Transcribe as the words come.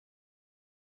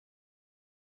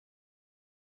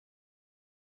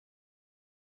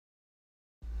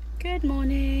Good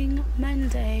morning,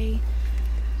 Monday.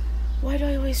 Why do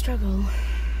I always struggle?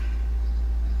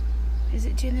 Is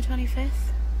it June the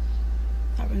 25th?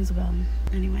 That rings a bell.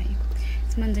 Anyway,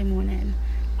 it's Monday morning.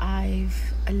 I've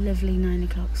a lovely 9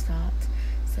 o'clock start,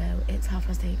 so it's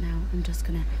 8:30 now. I'm just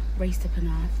gonna race to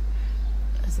Penarth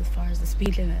as far as the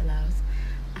speed limit allows,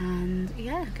 and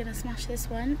yeah, gonna smash this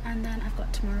one, and then I've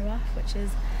got tomorrow off, which is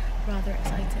rather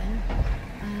exciting.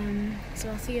 So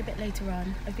I'll see you a bit later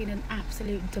on. I've been an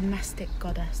absolute domestic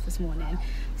goddess this morning,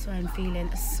 so I'm feeling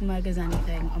as smug as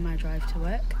anything on my drive to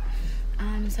work.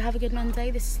 So have a good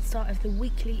Monday. This is the start of the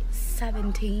weekly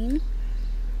 17.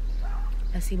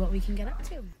 Let's see what we can get up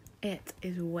to. It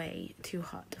is way too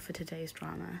hot for today's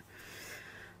drama.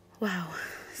 Wow,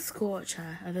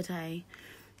 scorcher of a day.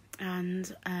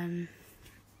 And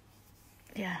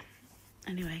yeah,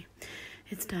 anyway,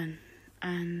 it's done.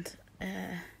 And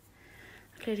I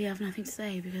clearly have nothing to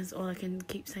say because all I can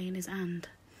keep saying is "and."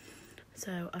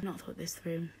 So I've not thought this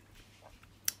through.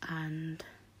 And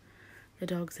the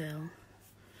dog's ill.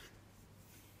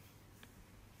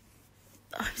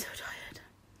 I'm so tired.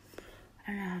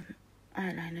 I have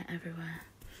eyeliner everywhere.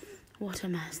 What a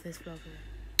mess this vlog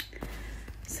is.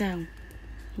 So,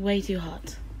 way too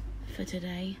hot for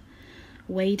today.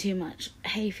 Way too much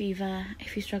hay fever.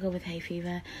 If you struggle with hay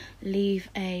fever, leave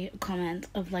a comment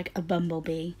of like a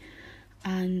bumblebee,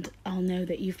 and I'll know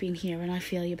that you've been here and I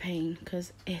feel your pain,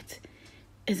 because it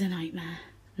is a nightmare.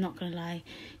 Not gonna lie.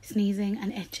 Sneezing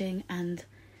and itching and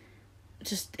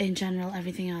just in general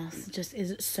everything else just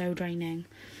is so draining.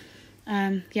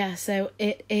 Yeah, so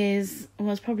it is,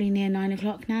 well, it's probably near 9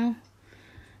 o'clock now.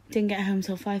 Didn't get home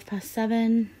till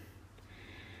 7:05.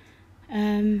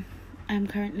 I'm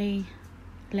currently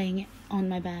laying on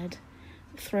my bed,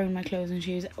 throwing my clothes and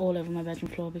shoes all over my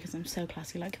bedroom floor because I'm so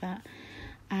classy like that,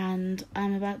 and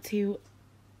I'm about to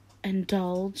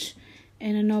indulge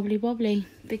in a knobbly bobbly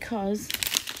because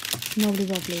knobbly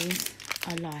bobblies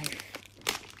are life.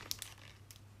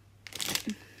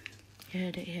 You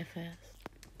heard it here first.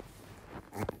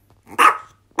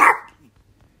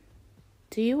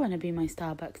 Do you want to be my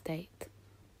Starbucks date?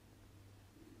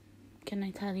 Can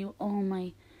I tell you all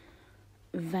my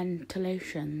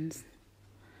ventilations?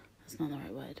 That's not the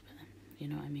right word, but you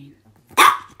know what I mean.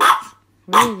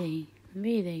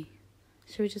 Really?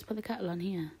 Should we just put the kettle on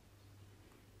here?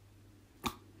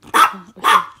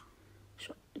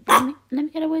 Let me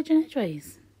get a Virgin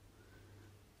Edgeways.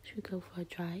 Should we go for a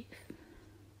drive?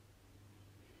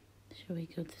 Shall we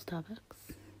go to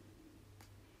Starbucks?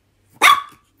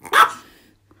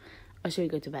 Or should we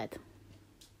go to bed?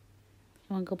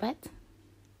 You want to go bed?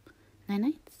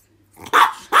 Night-nights?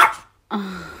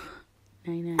 Oh,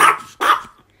 night-night.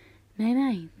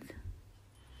 Night-night.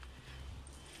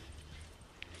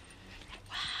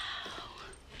 Wow.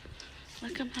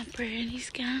 Look at my pretty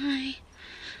sky.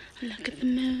 Look at the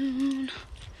moon.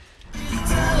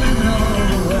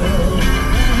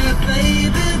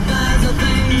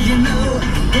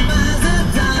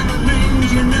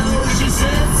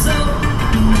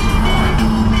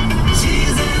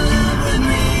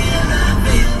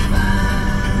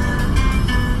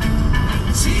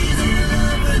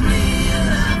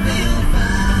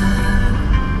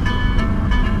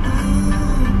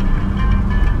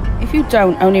 If you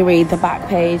don't only read the back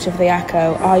page of the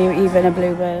Echo, are you even a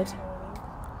bluebird?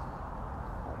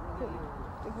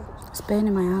 It's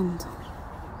burning my hand.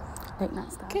 Like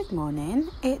that's that. Good morning.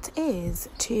 It is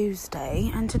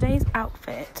Tuesday, and today's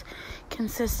outfit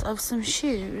consists of some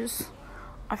shoes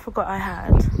I forgot I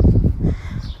had,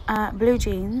 blue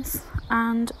jeans,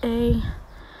 and a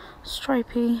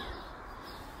stripy,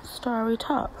 starry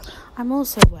top. I'm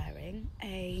also wearing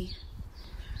a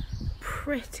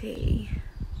pretty...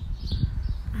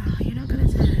 Oh, you're not going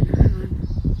to turn, hang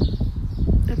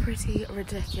on. A pretty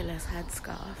ridiculous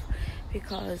headscarf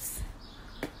because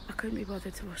I couldn't be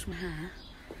bothered to wash my hair,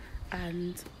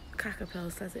 and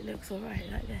Cacapill says it looks alright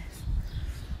like this.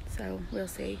 So we'll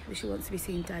see. She wants to be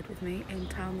seen dead with me in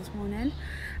town this morning.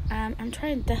 I'm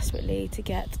trying desperately to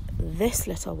get this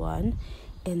little one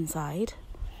inside.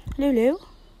 Lulu,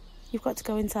 you've got to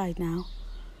go inside now.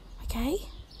 Okay?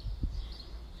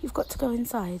 You've got to go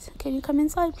inside. Can you come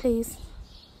inside, please?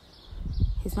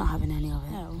 He's not having any of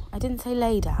it. No, I didn't say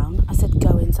lay down. I said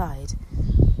go inside.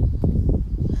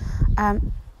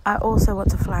 I also want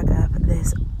to flag up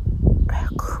this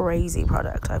crazy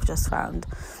product I've just found.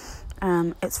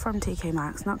 It's from TK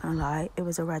Maxx, not gonna lie. It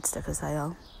was a red sticker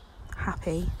sale.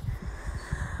 Happy.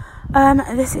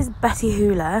 This is Betty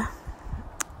Hoola,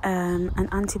 an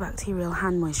antibacterial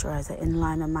hand moisturiser in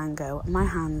lime and mango. My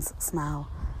hands smell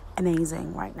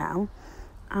amazing right now.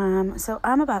 So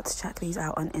I'm about to check these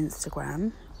out on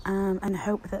Instagram. and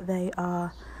hope that they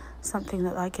are something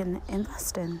that I can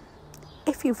invest in.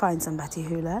 If you find some Betty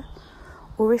Hula,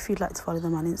 or if you'd like to follow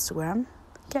them on Instagram,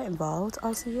 get involved.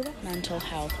 I'll see you there. Mental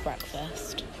health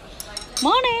breakfast.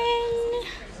 Morning!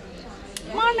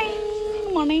 Morning.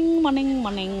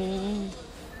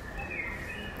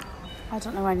 I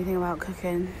don't know anything about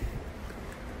cooking.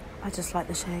 I just like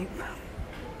the shape.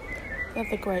 They have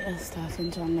the greatest stuff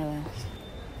in John Lewis.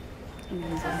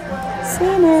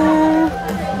 Seen it.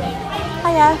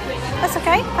 Hiya. That's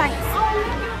okay, thanks.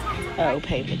 Oh,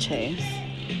 paper chase.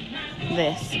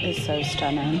 This is so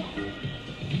stunning.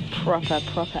 Proper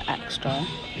extra.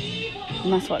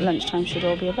 And that's what lunchtime should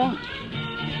all be about.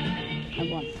 I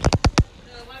want.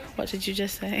 What did you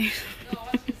just say?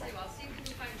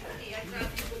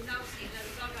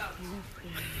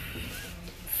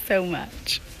 So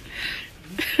much.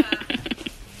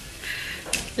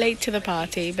 Late to the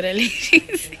party, but at least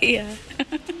she's here.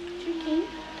 Okay.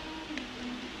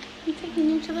 I'm taking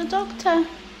you to the doctor.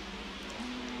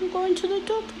 I'm going to the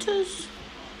doctor's.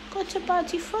 Got a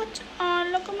body foot. Oh,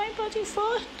 look at my body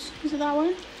foot. Is it that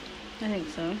one? I think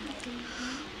so.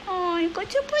 Oh, you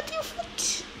got your body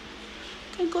foot.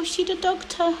 Can go see the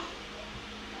doctor. Are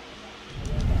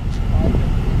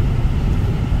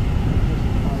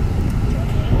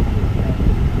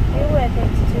you worth £82?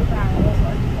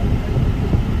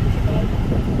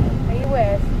 Are you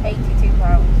worth £82?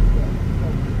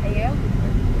 Are you?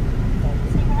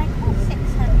 See, when I call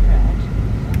 600.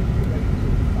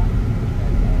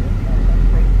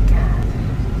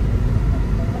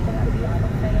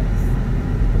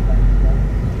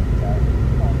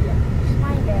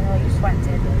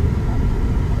 Sweated.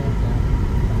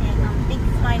 Yeah, I'm big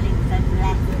smiling because I've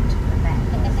left the bed.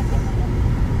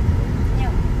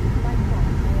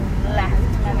 Left.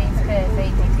 That means it's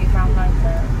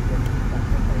 £82.90.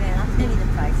 Yeah, that's nearly the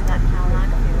price of that cow I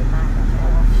feel about.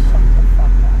 Oh, shut the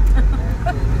fuck up.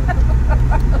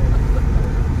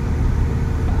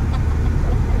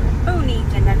 Who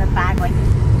needs another bag when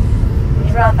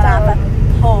you'd rather have a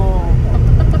pull?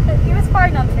 He was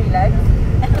fine on 3 legs.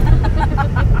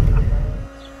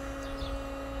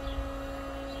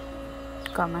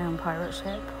 Got my own pirate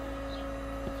ship.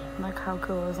 Like, how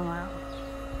cool is that?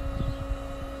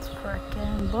 It's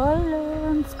freaking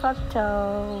boiling,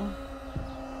 Scotto.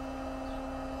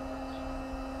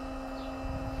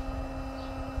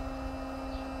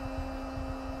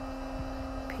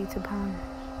 Peter Pan.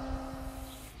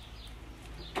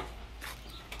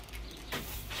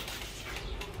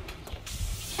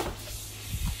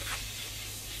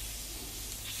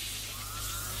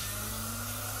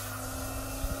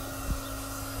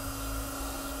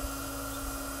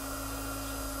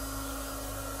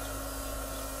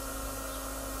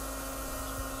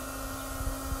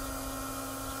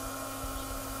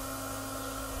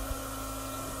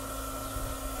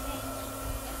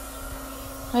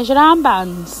 Where's your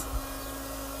armbands?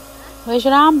 Where's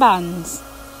your armbands?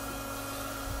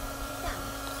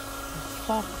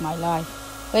 Fuck my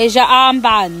life. Where's your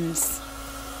armbands?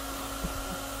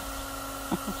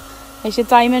 Where's your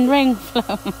diamond ring, Flo?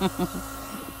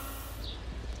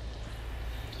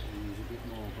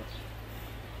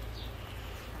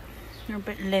 You're a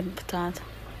bit limp, Dad.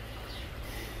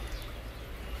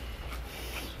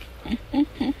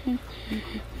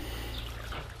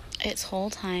 It's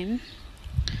haul time.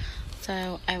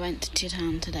 So I went to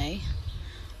town today,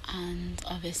 and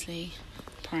obviously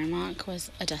Primark was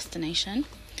a destination.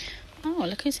 Oh,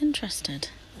 look who's interested.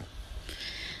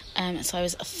 So I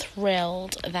was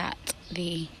thrilled that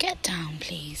get down,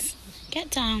 please.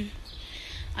 Get down.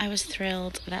 I was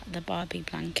thrilled that the Barbie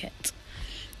blanket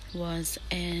was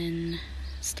in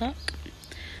stock.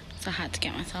 So I had to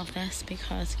get myself this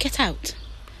because get out.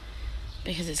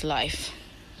 Because it's life.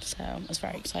 So I was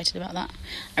very excited about that.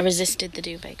 I resisted the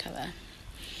duvet cover.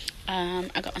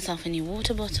 I got myself a new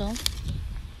water bottle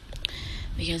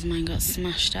because mine got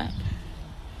smashed up.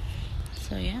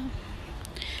 So yeah,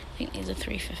 I think these are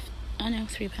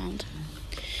 £3.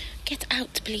 Get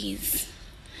out, please.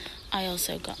 I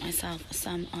also got myself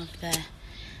some of the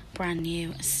brand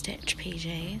new Stitch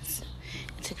PJs.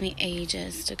 It took me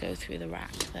ages to go through the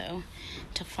rack though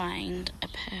to find a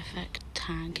perfect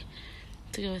tag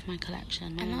to go with my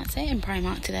collection. And that's it in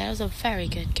Primark today. I was a very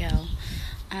good girl.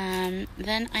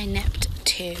 Then I nipped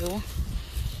to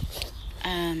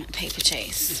Paper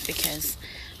Chase because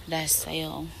their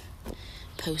sale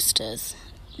posters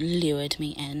lured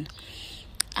me in,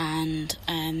 and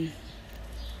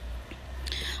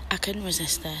I couldn't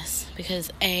resist this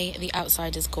because the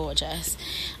outside is gorgeous,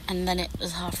 and then it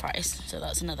was half price, so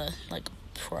that's another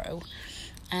pro.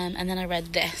 And then I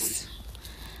read this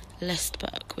list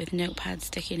book with notepads,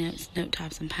 sticky notes, note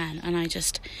tabs and pen, and I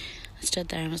just stood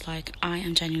there and was like, I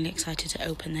am genuinely excited to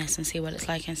open this and see what it's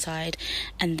like inside.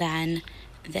 And then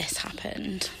this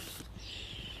happened.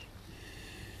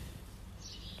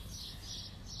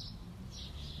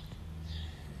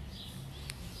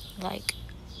 Like,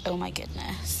 oh my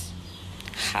goodness,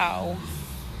 how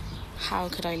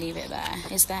could I leave it there?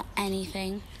 Is there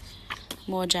anything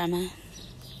more Gemma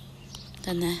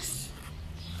than this?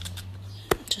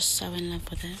 I'm just so in love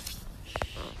with it.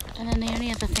 And then the only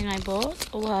other thing I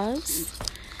bought was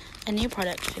a new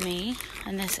product for me,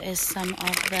 and this is some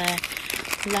of the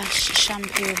Lush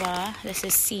shampoo bar. This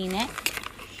is Scenic,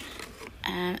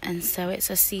 and so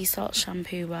it's a sea salt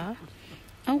shampoo bar.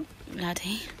 Oh,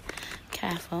 laddie,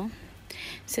 careful.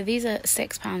 So these are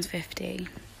 £6.50.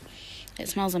 It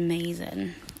smells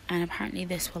amazing, and apparently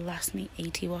this will last me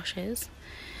 80 washes.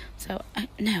 So I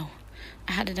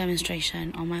had a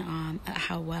demonstration on my arm at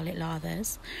how well it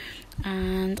lathers,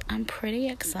 and I'm pretty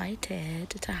excited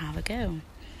to have a go.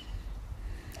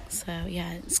 So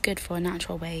yeah, it's good for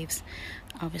natural waves,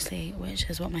 obviously, which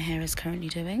is what my hair is currently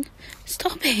doing.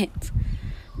 Stop it!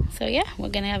 So yeah, we're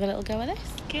gonna have a little go at this.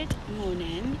 Good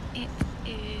morning. It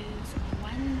is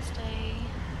Wednesday.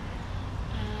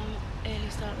 Early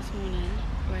start this morning,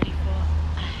 ready for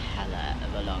a hella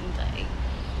of a long day.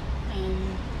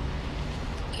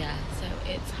 Yeah, so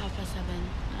it's 7:30.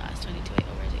 It's 22:08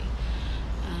 already.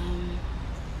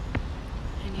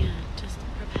 And yeah, just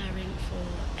preparing for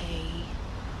a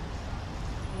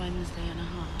Wednesday and a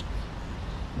half.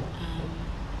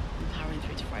 Powering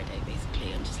through to Friday,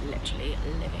 basically. I'm just literally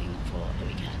living for the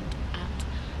weekend at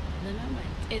the moment.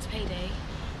 It's payday,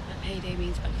 but payday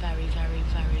means a very, very,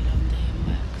 very long day in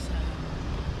work, so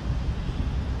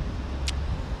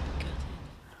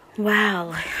good.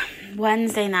 Well,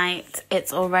 Wednesday night,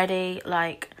 it's already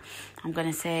like, I'm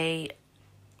gonna say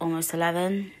almost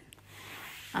 11.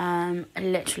 I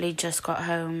literally just got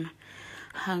home,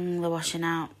 hung the washing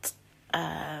out.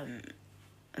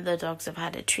 The dogs have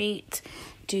had a treat.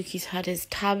 Dookie's had his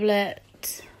tablet.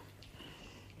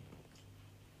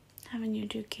 Haven't you,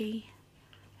 Dookie?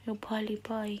 Your piley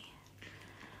pie.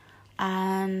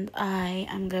 And I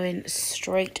am going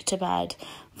straight to bed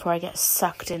before I get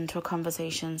sucked into a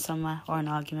conversation somewhere, or an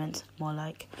argument, more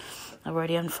like. I've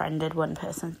already unfriended one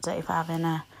person today for having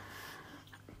a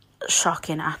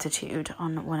shocking attitude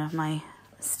on one of my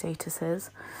statuses.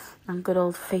 And good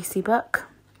old Facebook.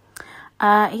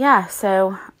 Yeah,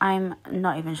 so I'm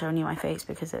not even showing you my face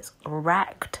because it's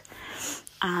wrecked.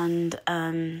 And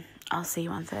I'll see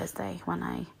you on Thursday when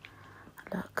I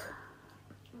look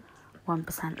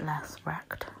 1% less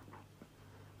wrecked.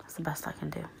 That's the best I can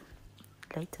do.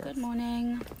 Later. Good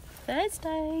morning.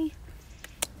 Thursday,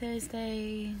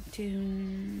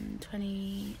 June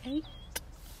 28th.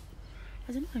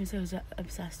 I don't know, I'm so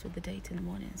obsessed with the date in the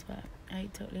mornings, but I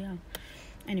totally am.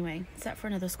 Anyway, set for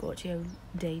another Scorpio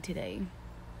day today.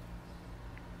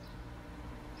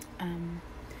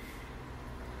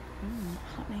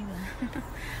 Hot neither.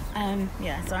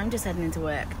 Yeah, so I'm just heading into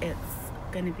work. It's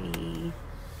gonna be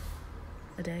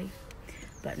a day,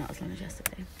 but not as long as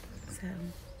yesterday. So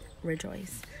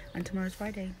rejoice. And tomorrow's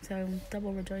Friday, so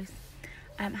double rejoice.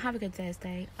 Have a good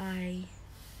Thursday. I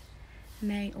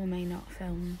may or may not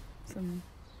film some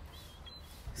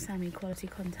semi-quality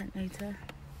content later.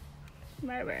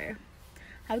 Bye.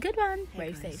 Have a good one.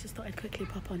 Hey guys. Just thought I'd quickly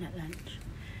pop on at lunch.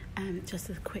 Just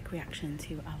a quick reaction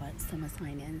to our summer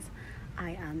sign-ins.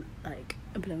 I am like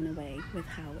blown away with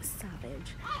how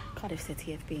savage Cardiff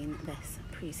City have been this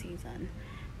pre-season.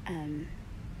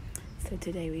 So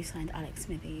today we signed Alex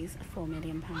Smithies, a £4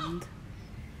 million.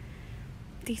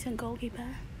 Decent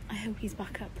goalkeeper. I hope he's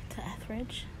back up to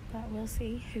Etheridge, but we'll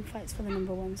see who fights for the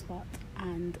number 1 spot.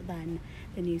 And then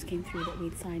the news came through that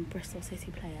we'd signed Bristol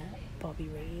City player Bobby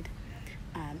Reid,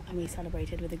 and we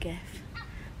celebrated with a gif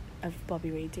of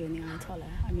Bobby Reid doing the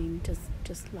Ayatollah. I mean,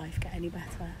 just life get any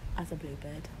better as a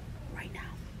bluebird right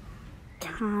now.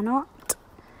 Cannot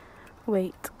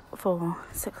wait for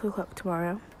 6 o'clock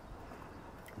tomorrow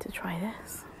to try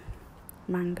this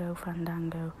Mango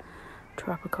Fandango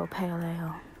Tropical Pale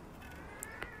Ale.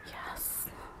 Yes.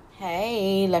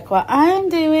 Hey, look what I'm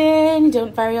doing. You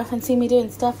don't very often see me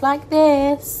doing stuff like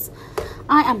this.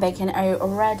 I am baking a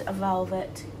red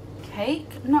velvet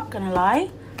cake. Not gonna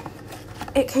lie,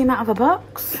 it came out of a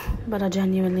box, but I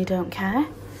genuinely don't care.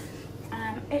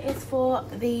 It is for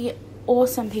the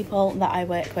awesome people that I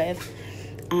work with,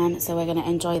 so we're going to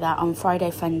enjoy that on Friday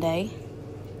Fun Day,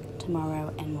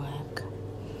 tomorrow in work.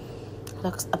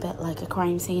 Looks a bit like a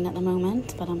crime scene at the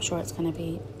moment, but I'm sure it's going to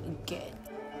be good.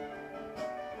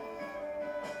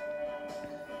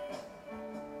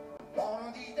 One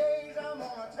of these days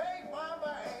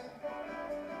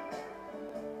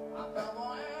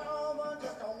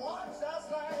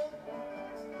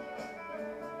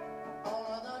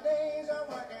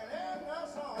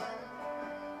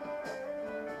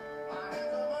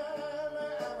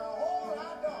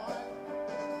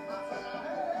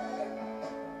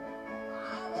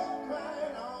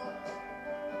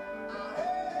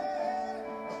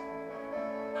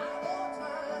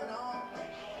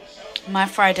My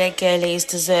Friday girlies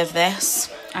deserve this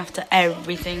after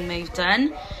everything they've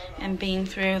done and been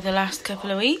through the last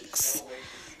couple of weeks.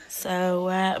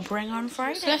 So bring on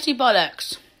Friday. Slutty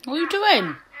bollocks. What are you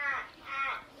doing?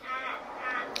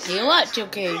 Are you what,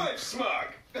 Juki?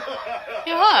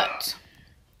 You're hot.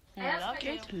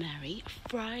 Good merry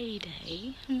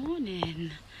Friday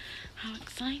morning. How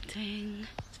exciting.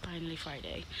 It's finally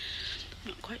Friday.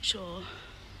 Not quite sure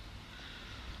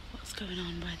what's going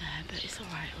on by there, but it's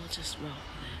alright, we'll just roll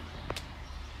with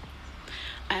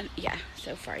it. Yeah,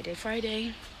 so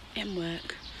Friday in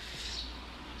work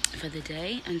for the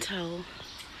day until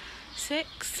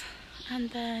 6,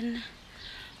 and then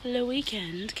the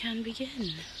weekend can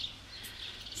begin.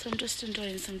 So I'm just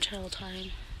enjoying some chill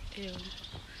time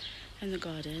in the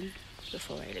garden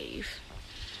before I leave.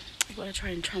 I've got to try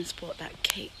and transport that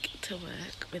cake to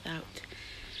work without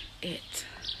it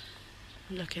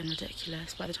looking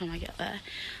ridiculous. By the time I get there,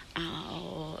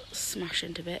 I'll smash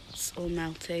into bits or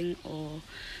melting, or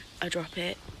I drop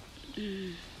it.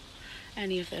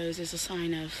 Any of those is a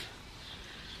sign of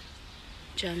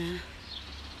Gemma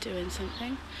doing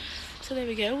something. So there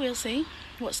we go, we'll see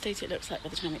what state it looks like by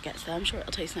the time it gets there. I'm sure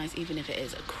it'll taste nice even if it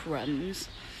is crumbs.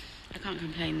 I can't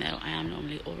complain though, I am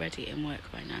normally already in work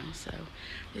by now, so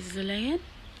this is a lay-in.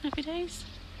 Happy days.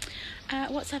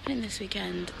 What's happening this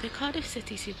weekend? The Cardiff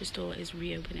City Superstore is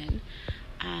reopening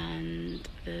and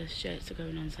the shirts are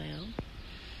going on sale,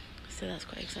 so that's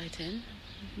quite exciting.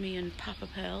 Me and Papa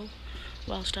Pearl,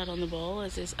 Welsh Dad on the Ball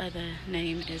as his other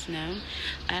name is known,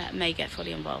 may get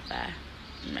fully involved there,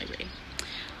 maybe.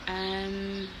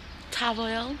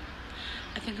 Tafwyl,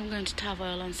 I think I'm going to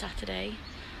Tafwyl on Saturday.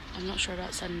 I'm not sure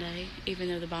about Sunday, even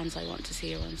though the bands I want to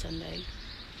see are on Sunday,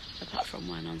 apart from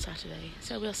one on Saturday.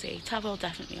 So we'll see. Tafwyl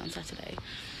definitely on Saturday.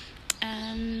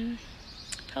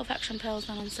 Perfection Pearl's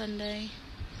on Sunday.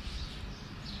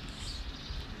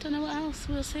 Don't know what else.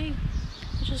 We'll see.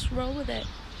 We'll just roll with it.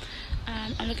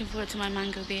 I'm looking forward to my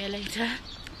mango beer later.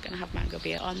 I'm gonna have mango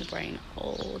beer on the brain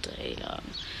all day long.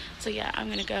 So yeah, I'm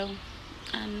gonna go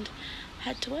and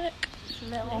head to work.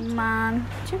 Little man,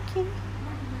 Chucky,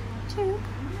 Chuk,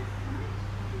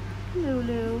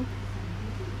 Lulu.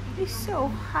 It's so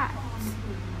hot.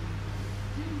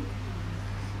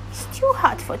 It's too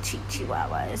hot for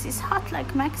Chihuahuas. It's hot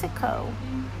like Mexico.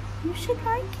 You should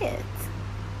like it.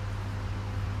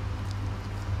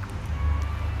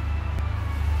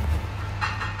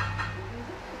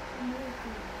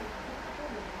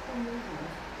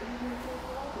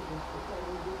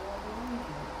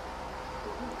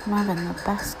 I'm having the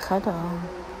best cuddle.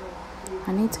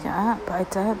 I need to get up, but I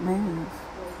don't move.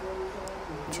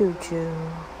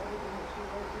 Choo-choo.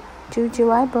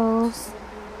 Choo-choo eyeballs.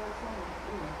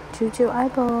 Choo-choo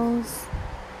eyeballs.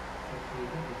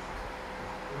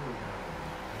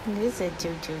 These are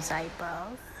Choo-choo's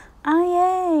eyeballs. Oh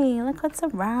yay, look what's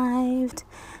arrived.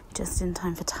 Just in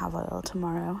time for Tafwyl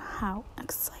tomorrow. How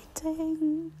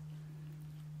exciting.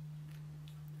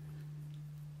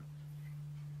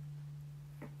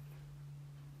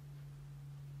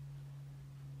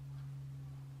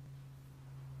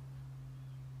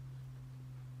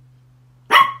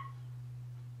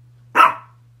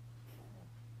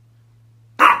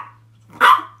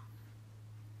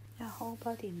 Whole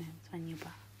body moves when you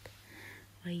bark.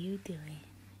 What are you doing?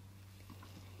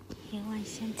 You want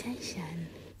some attention?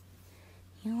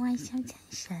 You want some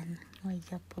attention? With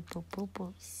your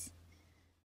boo-boo-boo-boos.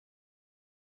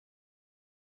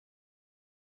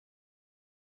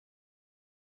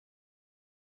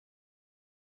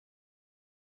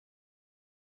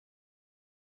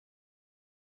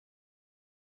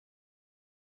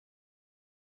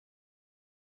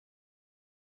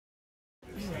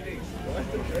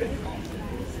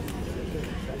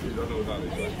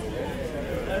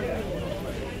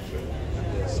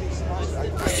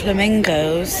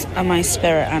 Flamingos are my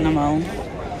spirit animal.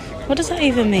 What does that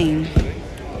even mean?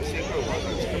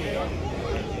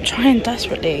 I'm trying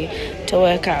desperately to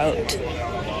work out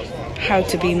how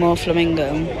to be more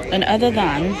flamingo. And other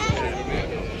than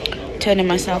turning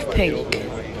myself pink,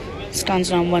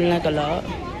 standing on one leg a lot,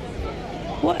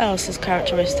 what else is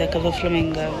characteristic of a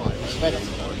flamingo?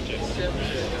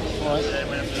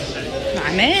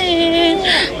 I'm in!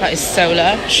 That is so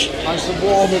lush. Nice and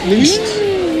warm at least.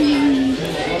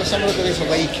 Let's have a look at this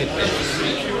awakened bit.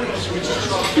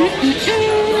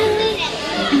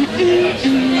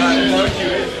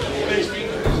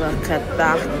 Look at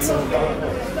that.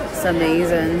 It's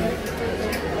amazing.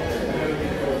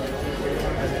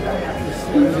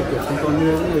 Really different on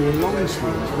your long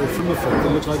sleeves, but from the front it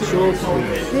looks like short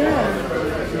sleeves. Yeah.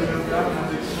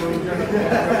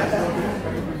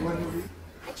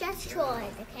 I just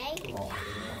tried, okay?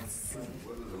 Yes.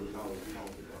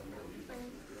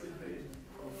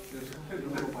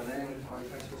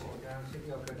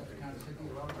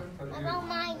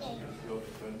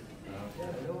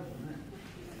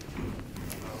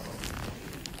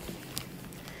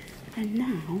 And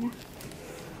now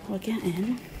we're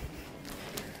getting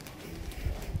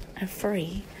a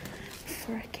free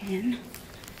frickin'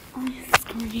 ice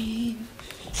cream.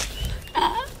 Da,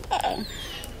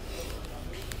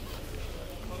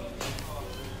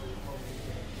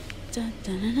 da,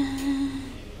 da, da.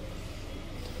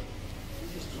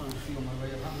 Just trying to feel my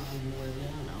way around where we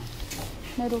are now.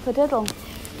 Middle for diddle.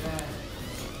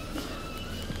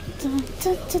 Da,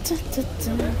 da, da, da,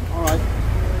 da, da. All right.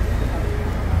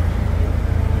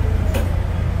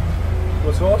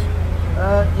 What's horse?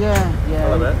 Yeah.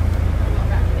 Hello, mate.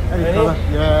 Any colour?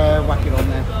 Yeah, whack it on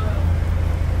there.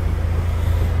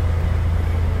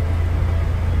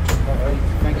 Alright,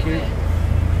 thank you.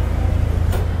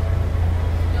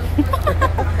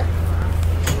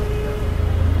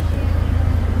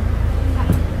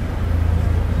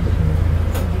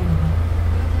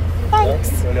 Thanks.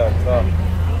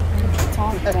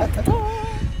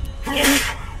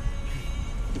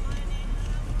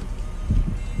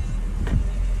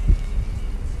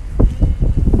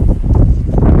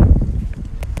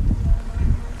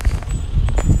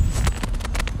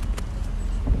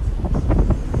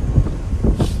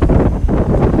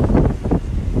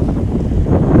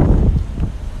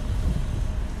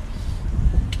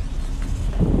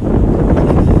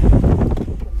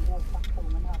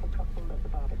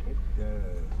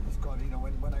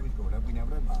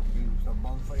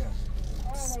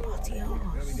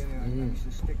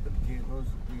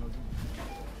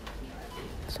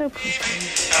 So pretty.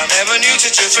 I never knew to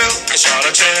thrill, it's hard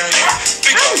to tell you.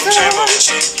 Because I'm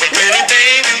emotion, but really,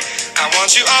 baby, I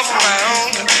want you all for my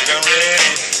own. I'm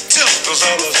ready till those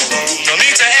others alone. No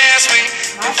need to ask me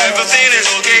if everything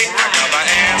is okay. I got my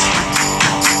answer.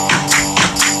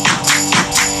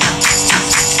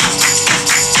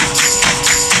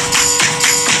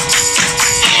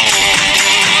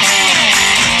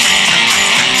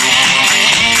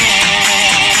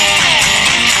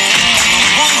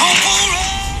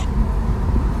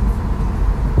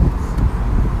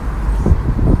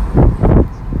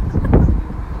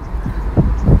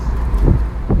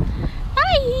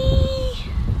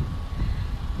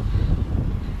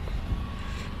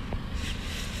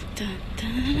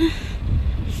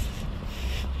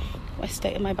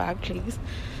 State in my bag, please.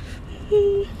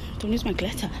 Don't use my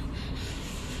glitter.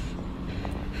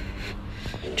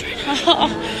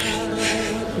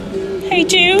 Hey,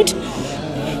 Jude.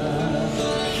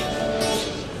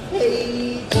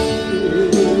 Hey,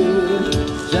 Jude,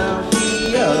 don't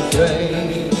be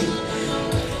afraid.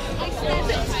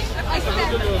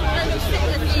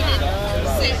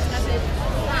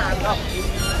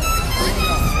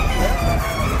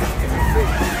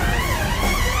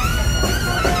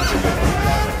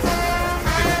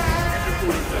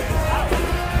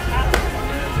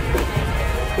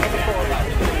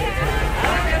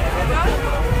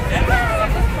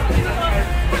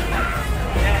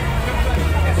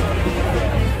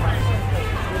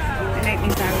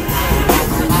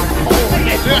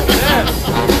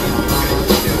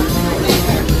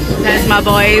 There's my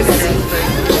boys.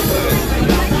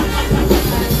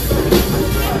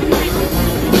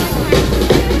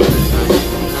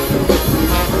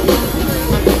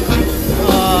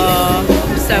 Oh,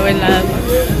 I'm so in love.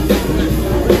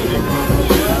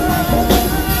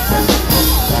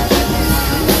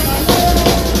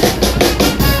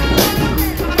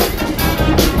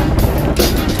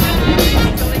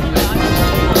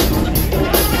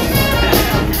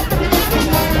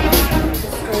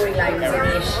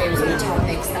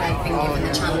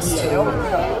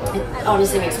 It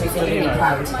honestly makes me feel really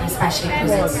proud, especially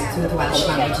because it's through the Welsh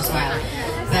language as well.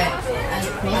 But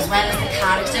as well as the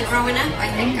character growing up,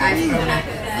 I think I've grown up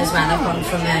as well. I've gone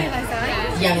from a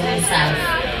young self,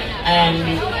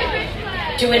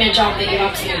 doing a job that you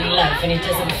absolutely love and it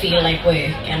doesn't feel like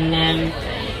work. And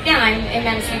yeah, I'm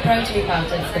immensely proud to be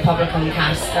part of the Publicum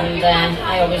cast, and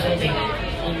I always will be.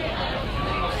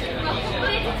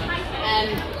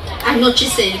 I'm not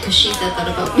just saying because she said that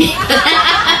about me.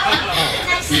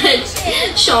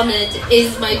 Sioned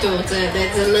is my daughter.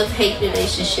 There's a love-hate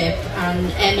relationship,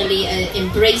 and Emily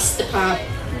embraced the part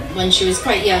when she was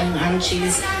quite young, and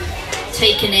she's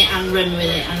taken it and run with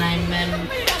it, and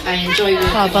I enjoy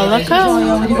working with her.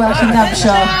 Wedi gweld chi'n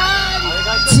dawnsio.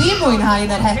 Ti'n mwynhau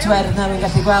yn yr hedwer na mi'n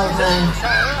gallu gweld na.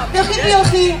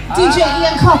 Diolch i DJ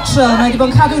Ian Cottrell, mae wedi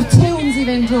bod yn cadw'r tunes I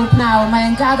fynd drwy'r pnawn.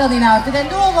 Mae'n gadael ni nawr. Bydd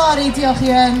e'n no fori, diolch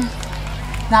Ian.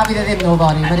 Na, bydd e ddim no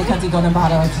fori, mae'n cael digon yn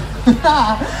barod.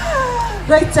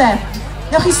 Reit te,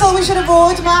 diolch I sylwi siŵr o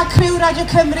fod, mae criw Radio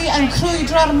Cymru yn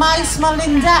crwydro'r maes. Mae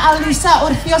Linda a Lisa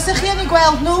wrthi. Os ych chi yn ei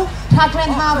gweld nhw,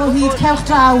 rhaglen haf o hyd, cewch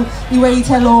draw I weid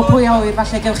helo pwy a wyr,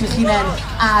 falle gewch chi'ch hunain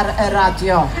ar y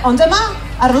radio. Ond yma,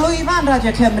 Ar lwyfan Radio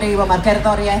Cymru, wel, mae'r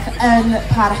gerddoriaeth yn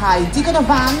parhau. Digon o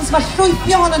fans, mae'r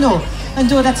llwythio ohonyn nhw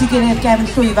yn dod at ei gilydd gefn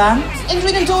llwyfan.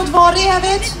 Unrhyw un yn dod fori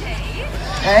hefyd?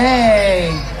 Ei,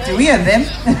 dwi yn ddim.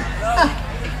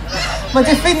 Mae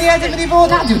diffiniad yn mynd i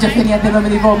fod, dyw diffiniad ddim yn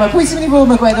mynd i fod yma. Pwy sy'n mynd i fod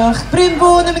yma, gwedwch? Bryn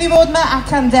Bôn yn mynd i fod yma a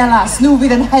Candelas. Nhw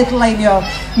fydd yn headlineio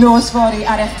nos fori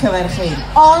ar eich cyfer chi.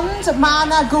 Ond mae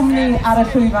yna gwmni ar y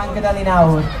llwyfan gyda ni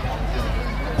nawr.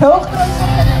 Rhowch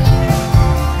groeso.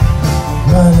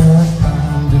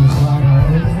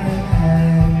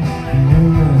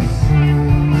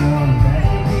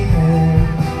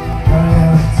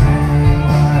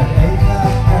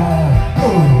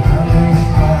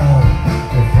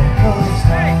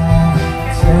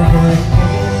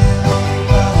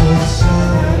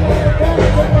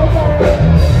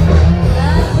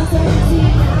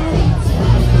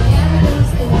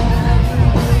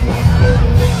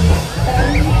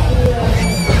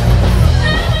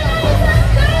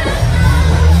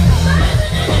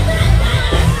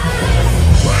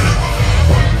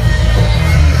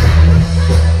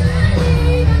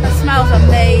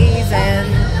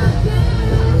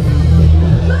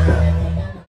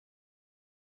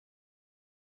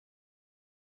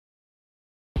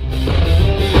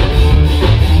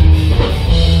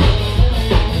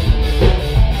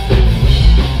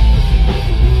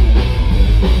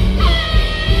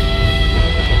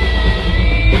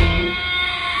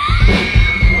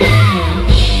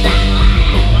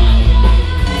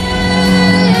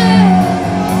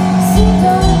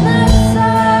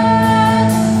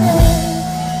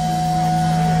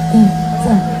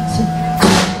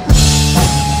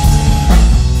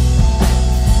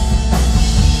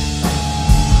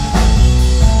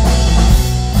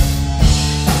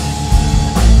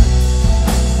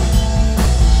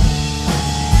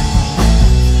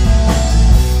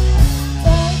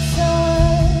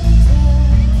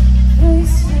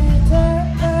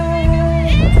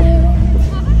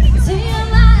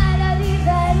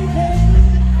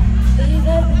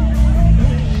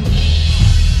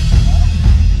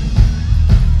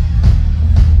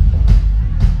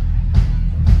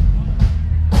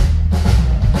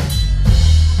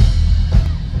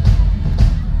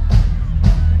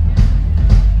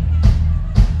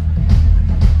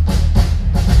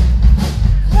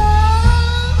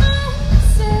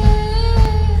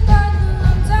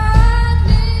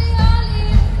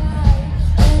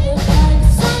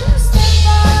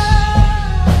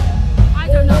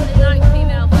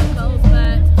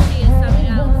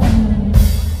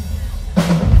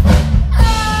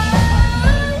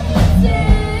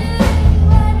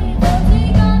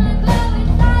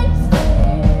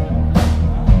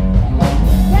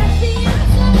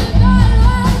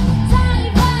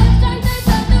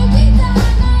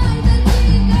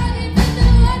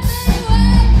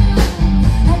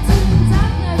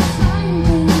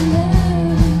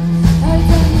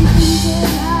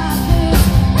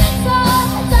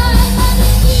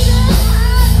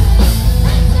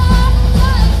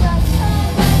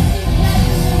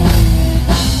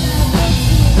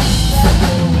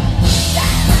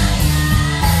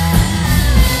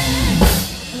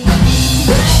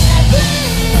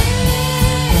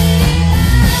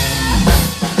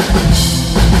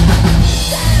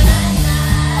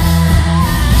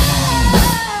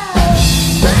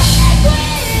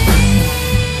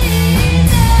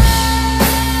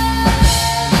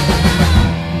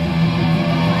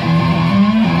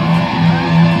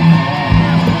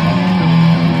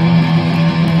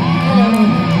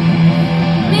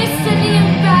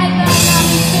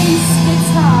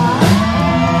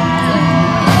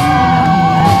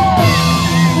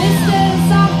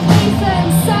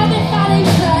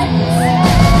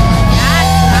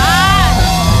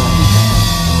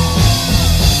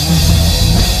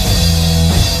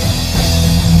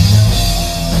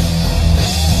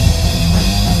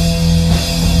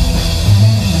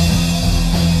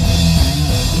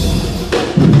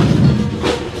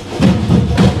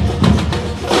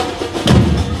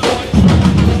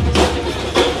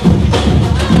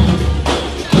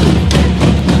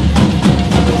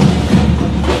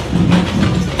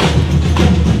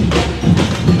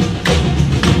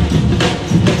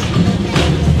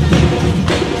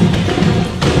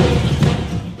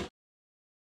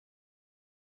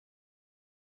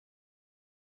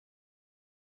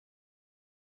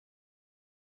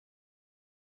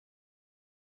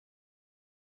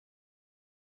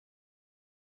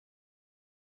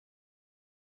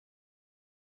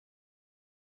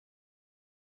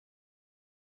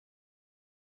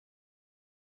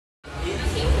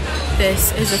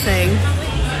 This is a thing.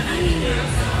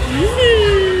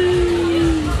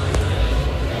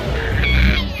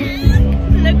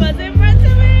 Look what's in front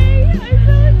of me.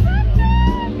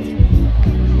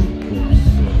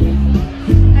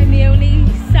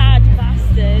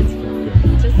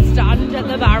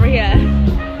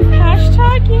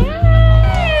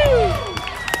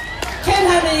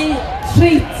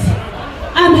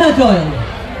 Anhygoel.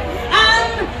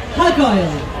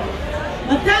 Anhygoel.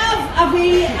 Mae Daf a fi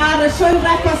ar y sioe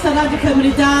brecwast ar Radio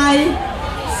Cymru 2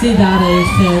 sydd ar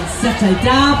eich setau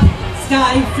Dab,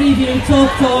 Sky, Freeview,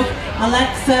 TalkTalk,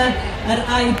 Alexa, yr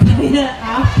iPlayer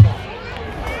app.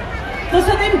 Does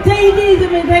o ddim deunydd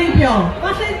yn mynd heibio.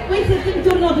 Falle weithio ddim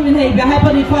diwrnod yn mynd heibio heb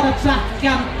o'n i chwarae track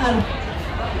gan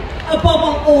y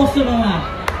bobl awesome yma.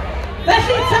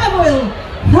 Felly Tafwyl,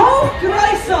 rhowch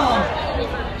groeso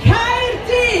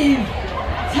Caerdydd,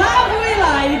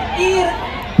 Tafwylaidd i'r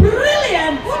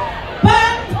brilliant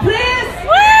Band Pres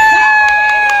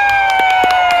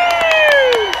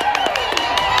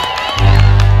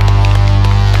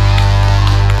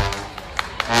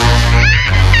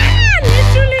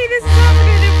Literally, this is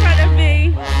happening in front of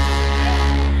me.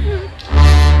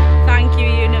 Thank you,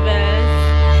 universe.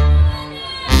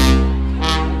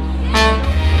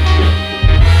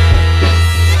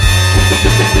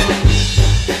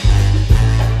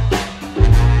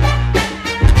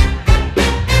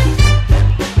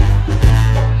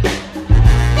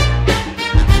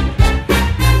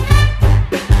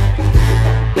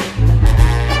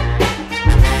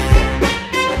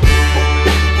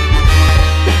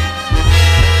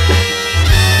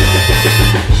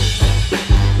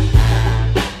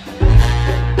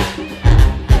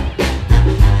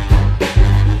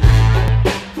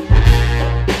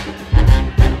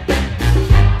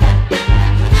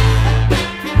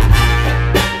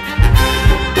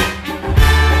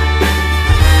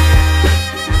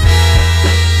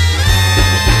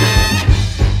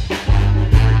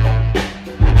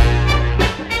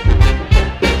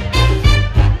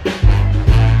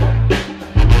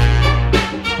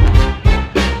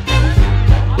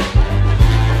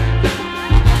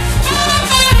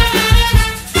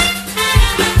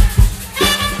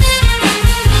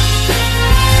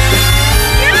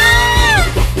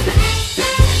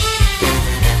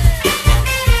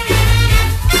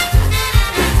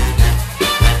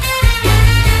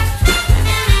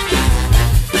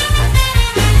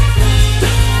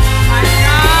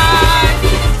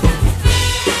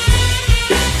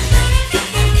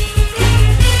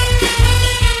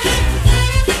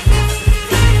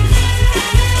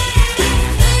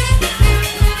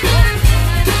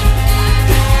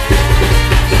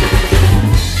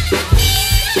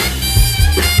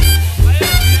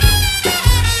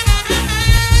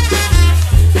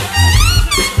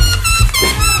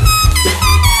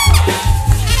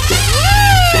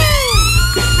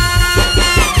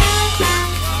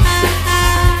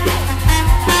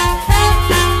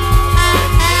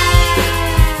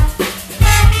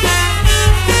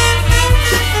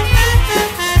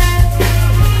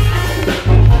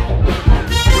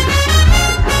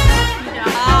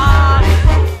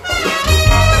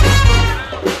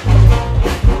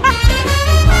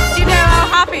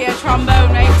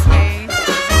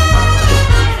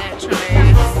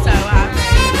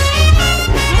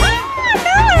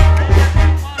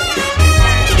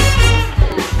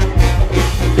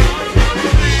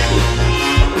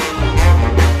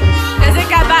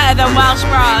 Welsh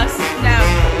brass.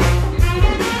 No.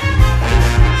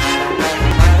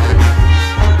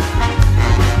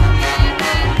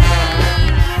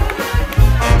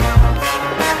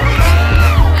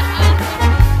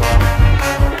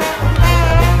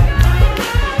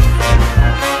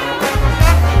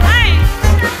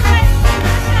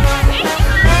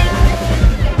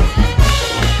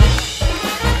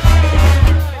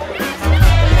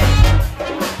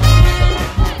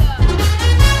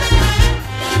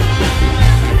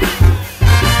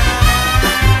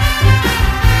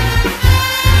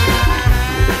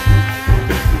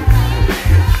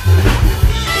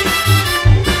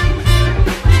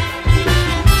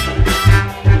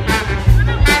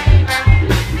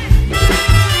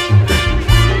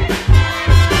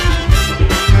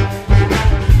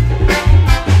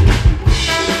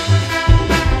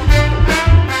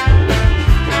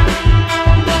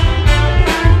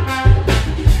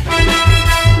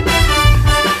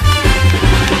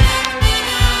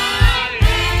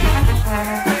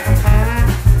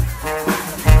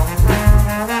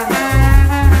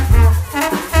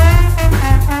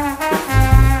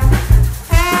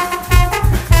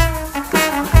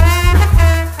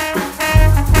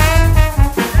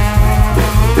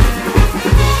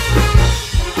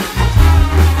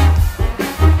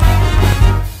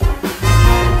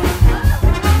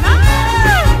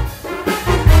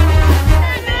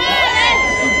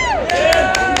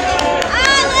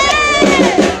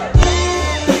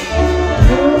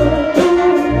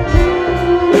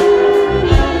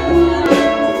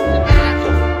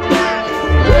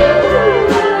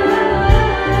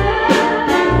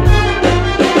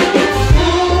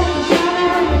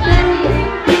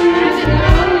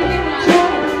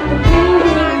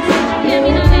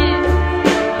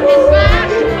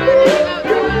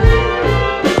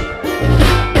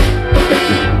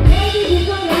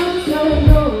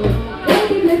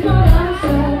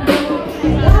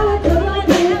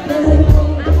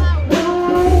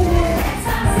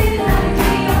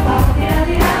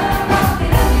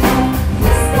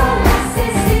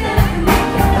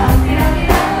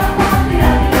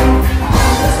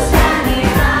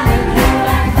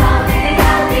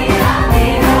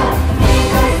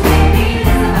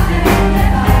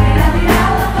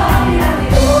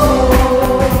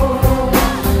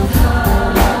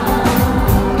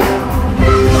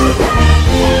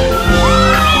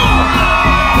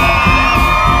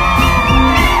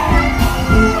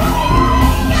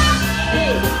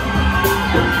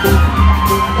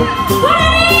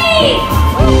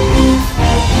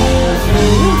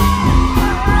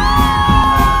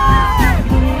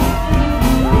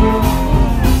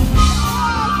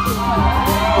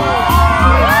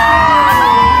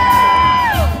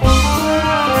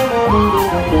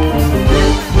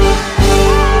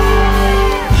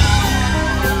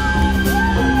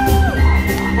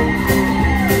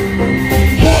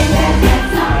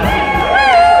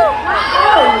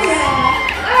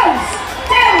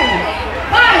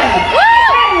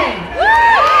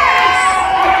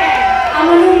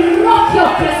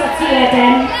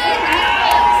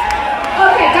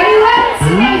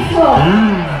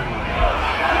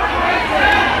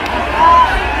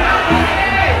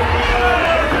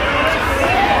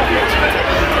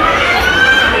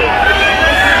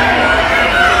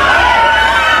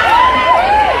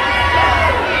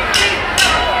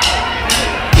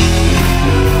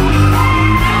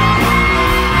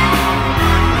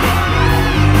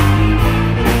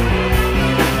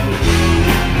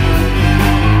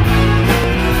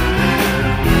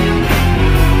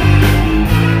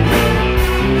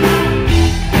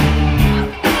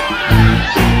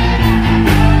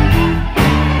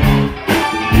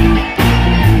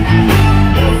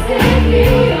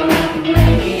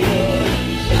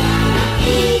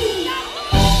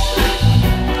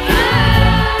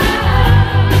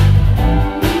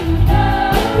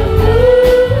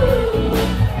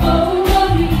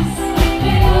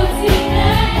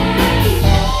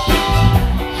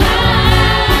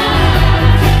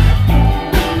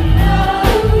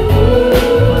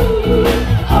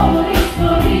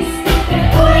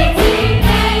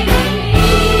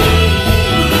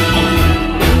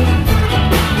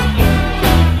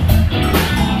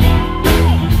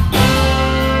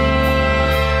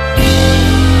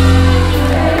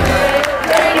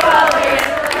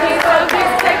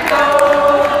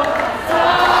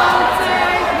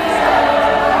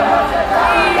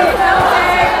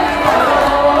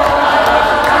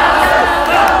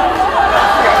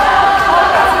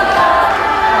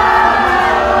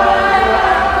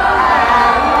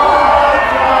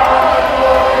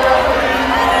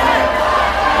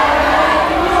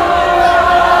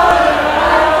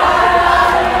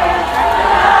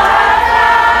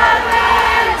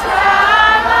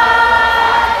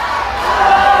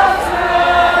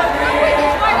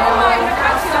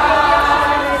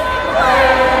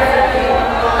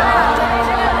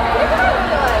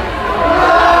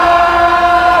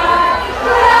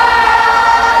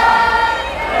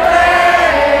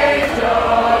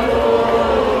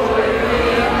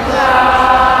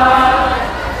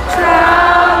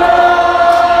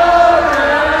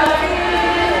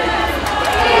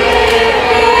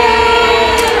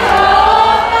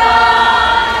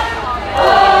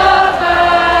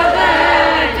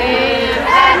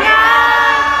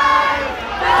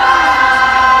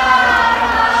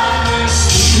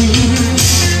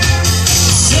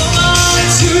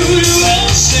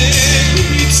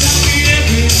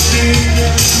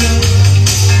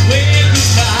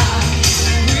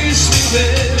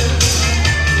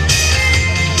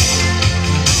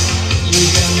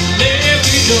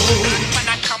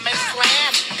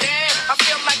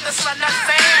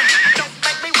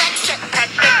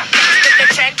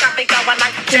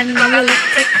 kitchen,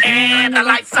 and the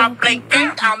lights are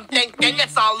blinking. I'm thinking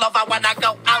it's all over when I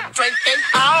go out drinking.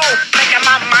 Oh, making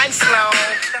my mind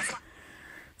slow.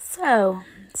 So,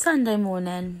 Sunday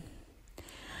morning,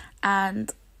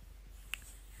 and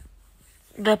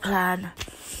the plan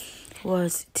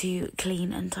was to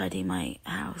clean and tidy my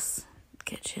house,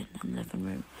 kitchen and living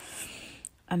room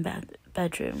and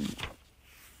bedroom.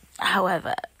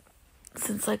 However,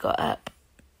 since I got up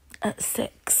at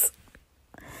 6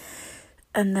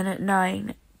 and then at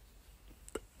 9,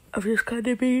 I've just kind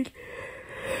of been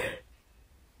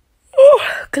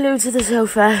glued to the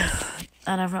sofa,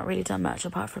 and I've not really done much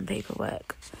apart from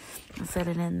paperwork and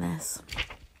filling in this.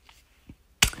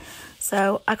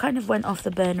 So I kind of went off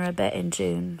the burner a bit in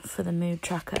June for the mood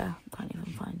tracker. Can't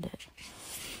even find it.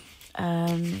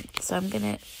 So I'm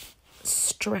going to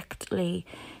strictly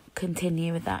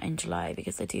continue with that in July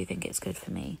because I do think it's good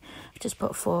for me. I've just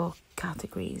put 4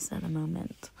 categories at the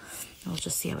moment. I'll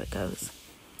just see how it goes.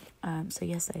 So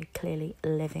yes, I'm clearly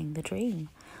living the dream.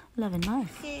 Loving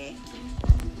life.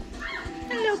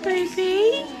 Hello,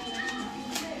 baby.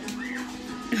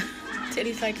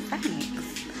 Tilly's like,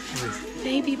 thanks.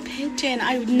 Baby pigeon.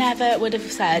 I never would have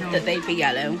said that they'd be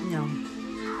yellow. No.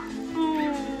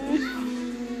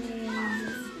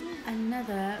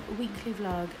 Another weekly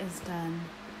vlog is done.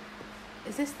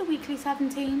 Is this the weekly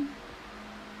 17?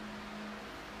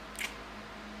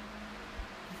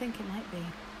 I think it might be.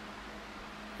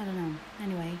 I don't know.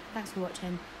 Anyway, thanks for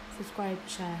watching. Subscribe,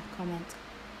 share, comment,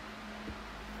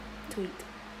 tweet,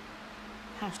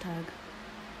 hashtag,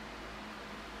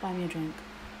 buy me a drink.